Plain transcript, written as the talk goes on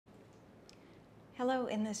Hello,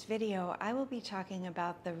 in this video I will be talking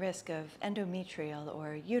about the risk of endometrial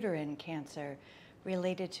or uterine cancer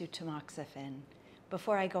related to tamoxifen.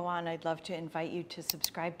 Before I go on, I'd love to invite you to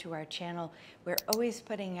subscribe to our channel. We're always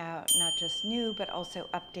putting out not just new but also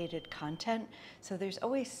updated content, so there's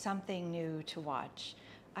always something new to watch.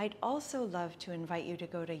 I'd also love to invite you to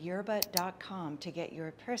go to yerbba.com to get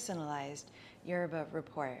your personalized Yerbba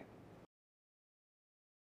report.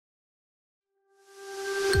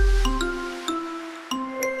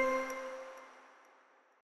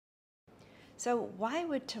 So why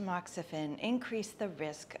would tamoxifen increase the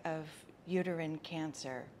risk of uterine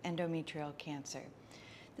cancer, endometrial cancer?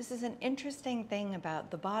 This is an interesting thing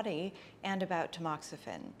about the body and about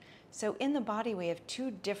tamoxifen. So in the body, we have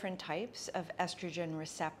two different types of estrogen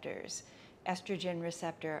receptors, estrogen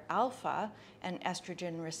receptor alpha and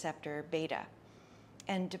estrogen receptor beta.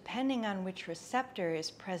 And depending on which receptor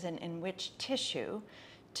is present in which tissue,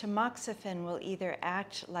 tamoxifen will either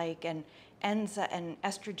act like an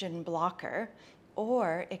estrogen blocker,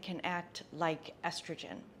 or it can act like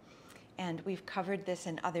estrogen. And we've covered this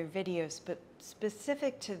in other videos, but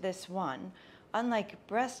specific to this one, unlike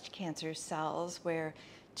breast cancer cells where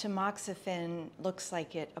tamoxifen looks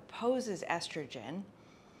like it opposes estrogen,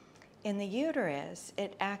 in the uterus,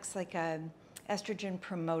 it acts like an estrogen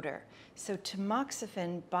promoter. So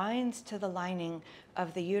tamoxifen binds to the lining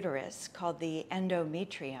of the uterus called the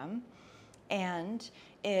endometrium, and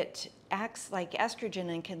it acts like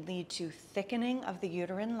estrogen and can lead to thickening of the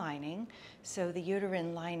uterine lining. So the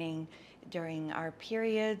uterine lining during our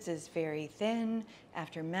periods is very thin,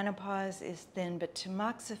 after menopause is thin, but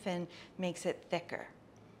tamoxifen makes it thicker.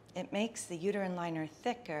 It makes the uterine lining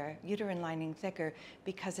thicker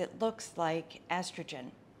because it looks like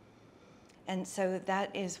estrogen. And so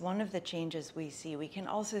that is one of the changes we see. We can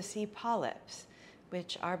also see polyps,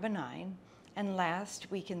 which are benign. And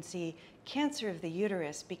last, we can see cancer of the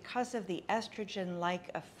uterus because of the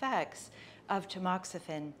estrogen-like effects of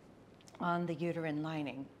tamoxifen on the uterine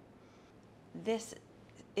lining. This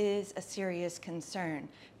is a serious concern,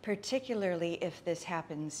 particularly if this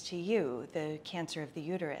happens to you, the cancer of the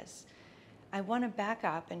uterus. I want to back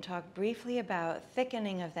up and talk briefly about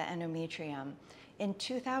thickening of the endometrium. In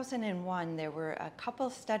 2001, there were a couple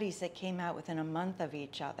studies that came out within a month of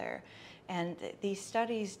each other. And these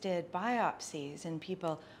studies did biopsies in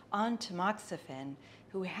people on tamoxifen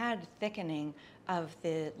who had thickening of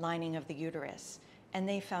the lining of the uterus. And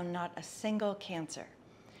they found not a single cancer.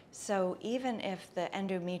 So even if the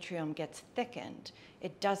endometrium gets thickened,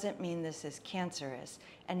 it doesn't mean this is cancerous.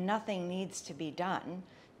 And nothing needs to be done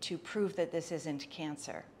to prove that this isn't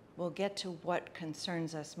cancer. We'll get to what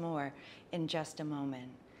concerns us more in just a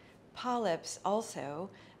moment. Polyps also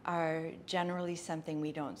are generally something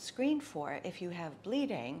we don't screen for. If you have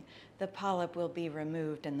bleeding, the polyp will be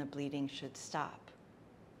removed and the bleeding should stop.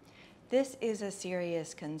 This is a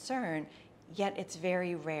serious concern, yet it's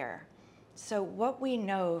very rare. So what we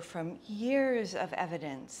know from years of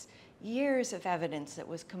evidence that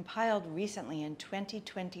was compiled recently in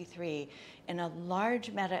 2023 in a large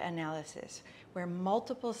meta-analysis where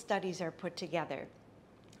multiple studies are put together,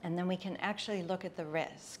 and then we can actually look at the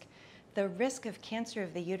risk. The risk of cancer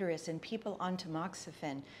of the uterus in people on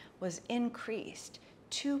tamoxifen was increased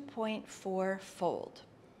 2.4-fold.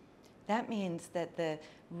 That means that the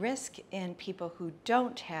risk in people who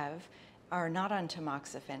are not on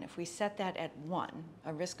tamoxifen, if we set that at 1,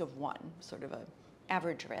 a risk of 1, sort of an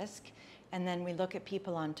average risk, and then we look at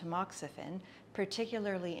people on tamoxifen,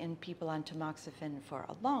 particularly in people on tamoxifen for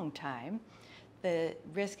a long time, the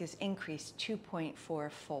risk is increased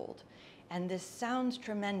 2.4-fold. And this sounds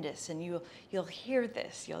tremendous, and you'll hear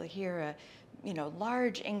this. You'll hear a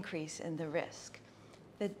large increase in the risk.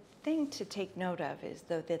 The thing to take note of is,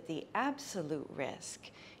 though, that the absolute risk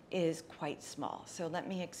is quite small. So let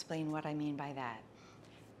me explain what I mean by that.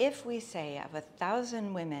 If we say of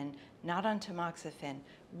 1,000 women not on tamoxifen,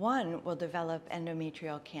 1 will develop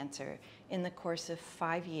endometrial cancer in the course of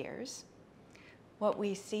 5 years, what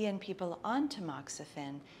we see in people on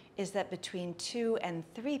tamoxifen is that between 2 and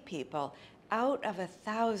 3 people out of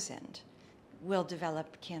 1,000 will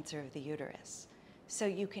develop cancer of the uterus. So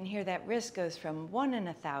you can hear that risk goes from 1 in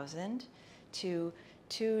 1,000 to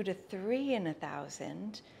 2 to 3 in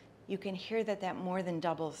 1,000. You can hear that that more than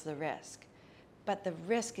doubles the risk, but the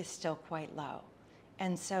risk is still quite low.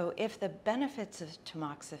 And so if the benefits of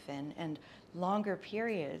tamoxifen and longer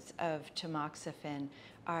periods of tamoxifen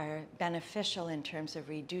are beneficial in terms of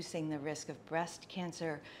reducing the risk of breast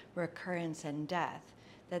cancer, recurrence, and death,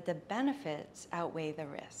 that the benefits outweigh the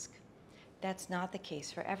risk. That's not the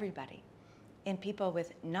case for everybody. In people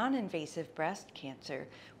with non-invasive breast cancer,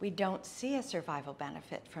 we don't see a survival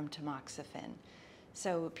benefit from tamoxifen.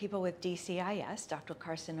 So people with DCIS, ductal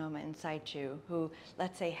carcinoma in situ, who,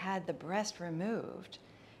 let's say, had the breast removed,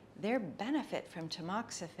 their benefit from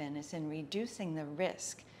tamoxifen is in reducing the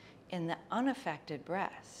risk in the unaffected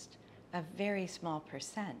breast, a very small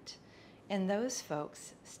percent. In those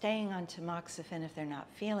folks, staying on tamoxifen if they're not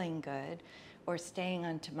feeling good, or staying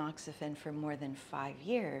on tamoxifen for more than 5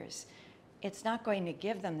 years, it's not going to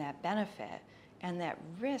give them that benefit, and that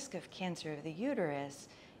risk of cancer of the uterus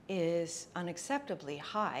is unacceptably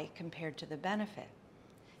high compared to the benefit.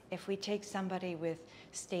 If we take somebody with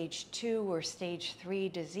stage 2 or stage 3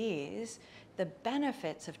 disease, the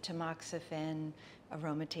benefits of tamoxifen,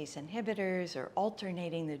 aromatase inhibitors, or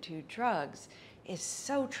alternating the 2 drugs is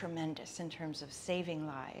so tremendous in terms of saving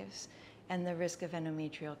lives, and the risk of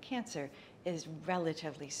endometrial cancer is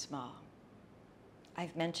relatively small.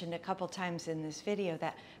 I've mentioned a couple times in this video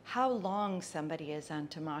that how long somebody is on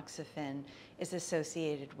tamoxifen is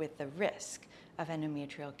associated with the risk of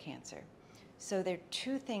endometrial cancer. So there are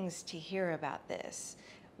 2 things to hear about this.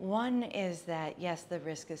 One is that, yes, the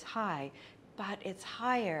risk is high, but it's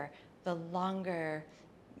higher the longer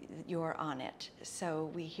you're on it.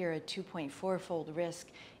 So we hear a 2.4-fold risk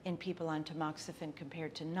in people on tamoxifen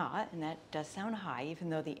compared to not, and that does sound high, even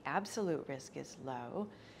though the absolute risk is low,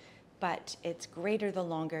 but it's greater the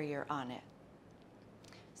longer you're on it.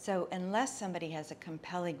 So unless somebody has a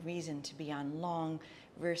compelling reason to be on long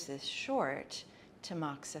versus short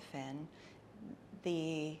tamoxifen,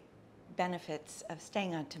 the benefits of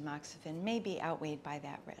staying on tamoxifen may be outweighed by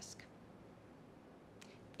that risk.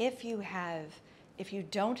 If you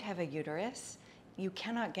don't have a uterus, you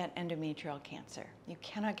cannot get endometrial cancer. You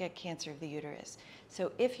cannot get cancer of the uterus.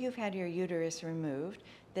 So if you've had your uterus removed,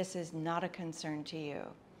 this is not a concern to you.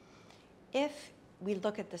 If we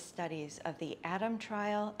look at the studies of the ATOM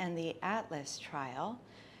trial and the ATLAS trial,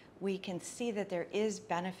 we can see that there is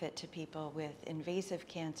benefit to people with invasive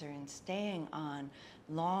cancer in staying on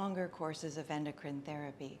longer courses of endocrine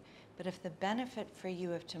therapy. But if the benefit for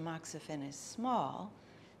you of tamoxifen is small,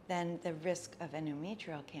 then the risk of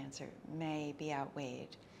endometrial cancer may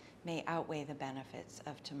outweigh the benefits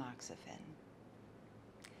of tamoxifen.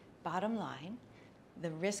 Bottom line,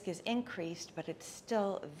 the risk is increased, but it's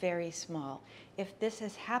still very small. If this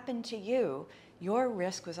has happened to you, your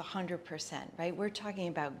risk was 100%, right? We're talking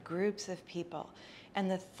about groups of people. And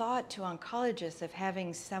the thought to oncologists of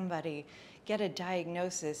having somebody get a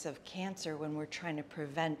diagnosis of cancer when we're trying to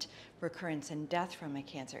prevent recurrence and death from a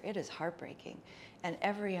cancer, it is heartbreaking. And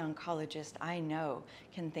every oncologist I know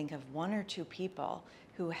can think of 1 or 2 people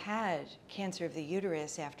who had cancer of the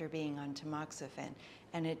uterus after being on tamoxifen,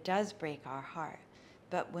 and it does break our heart.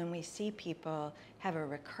 But when we see people have a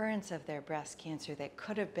recurrence of their breast cancer that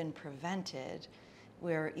could have been prevented,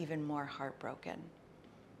 we're even more heartbroken.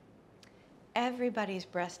 Everybody's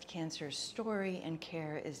breast cancer story and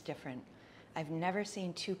care is different. I've never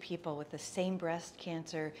seen 2 people with the same breast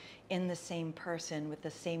cancer in the same person with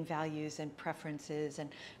the same values and preferences and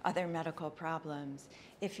other medical problems.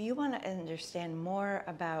 If you want to understand more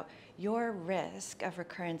about your risk of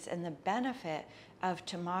recurrence and the benefit of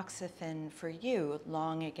tamoxifen for you,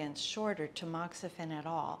 long against short, or tamoxifen at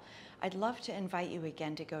all, I'd love to invite you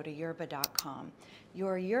again to go to yerbba.com.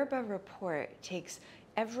 Your Yerbba report takes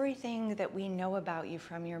everything that we know about you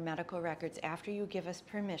from your medical records after you give us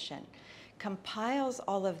permission, compiles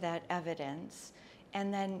all of that evidence,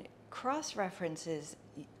 and then cross-references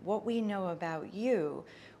what we know about you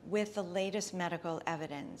with the latest medical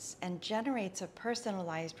evidence and generates a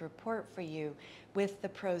personalized report for you with the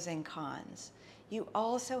pros and cons. You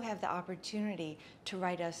also have the opportunity to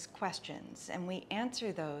write us questions, and we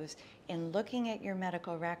answer those in looking at your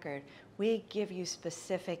medical record. We give you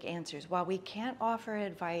specific answers. While we can't offer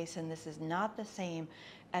advice, and this is not the same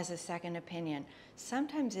as a second opinion,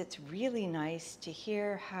 sometimes it's really nice to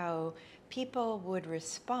hear how people would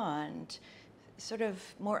respond sort of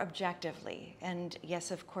more objectively. And yes,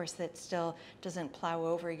 of course, that still doesn't plow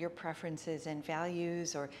over your preferences and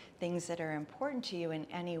values or things that are important to you in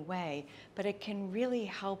any way, but it can really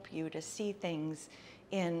help you to see things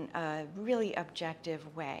in a really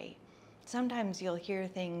objective way. Sometimes you'll hear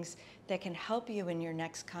things that can help you in your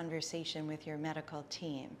next conversation with your medical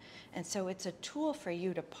team. And so it's a tool for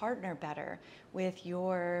you to partner better with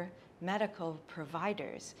your medical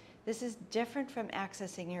providers. This is different from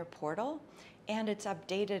accessing your portal, and it's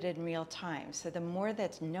updated in real time. So the more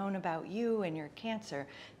that's known about you and your cancer,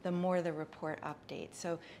 the more the report updates.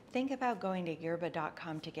 So think about going to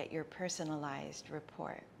yerbba.com to get your personalized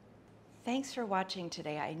report. Thanks for watching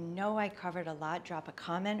today. I know I covered a lot. Drop a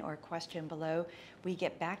comment or question below. We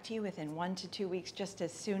get back to you within 1 to 2 weeks, just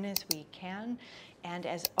as soon as we can. And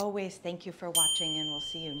as always, thank you for watching, and we'll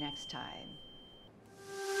see you next time.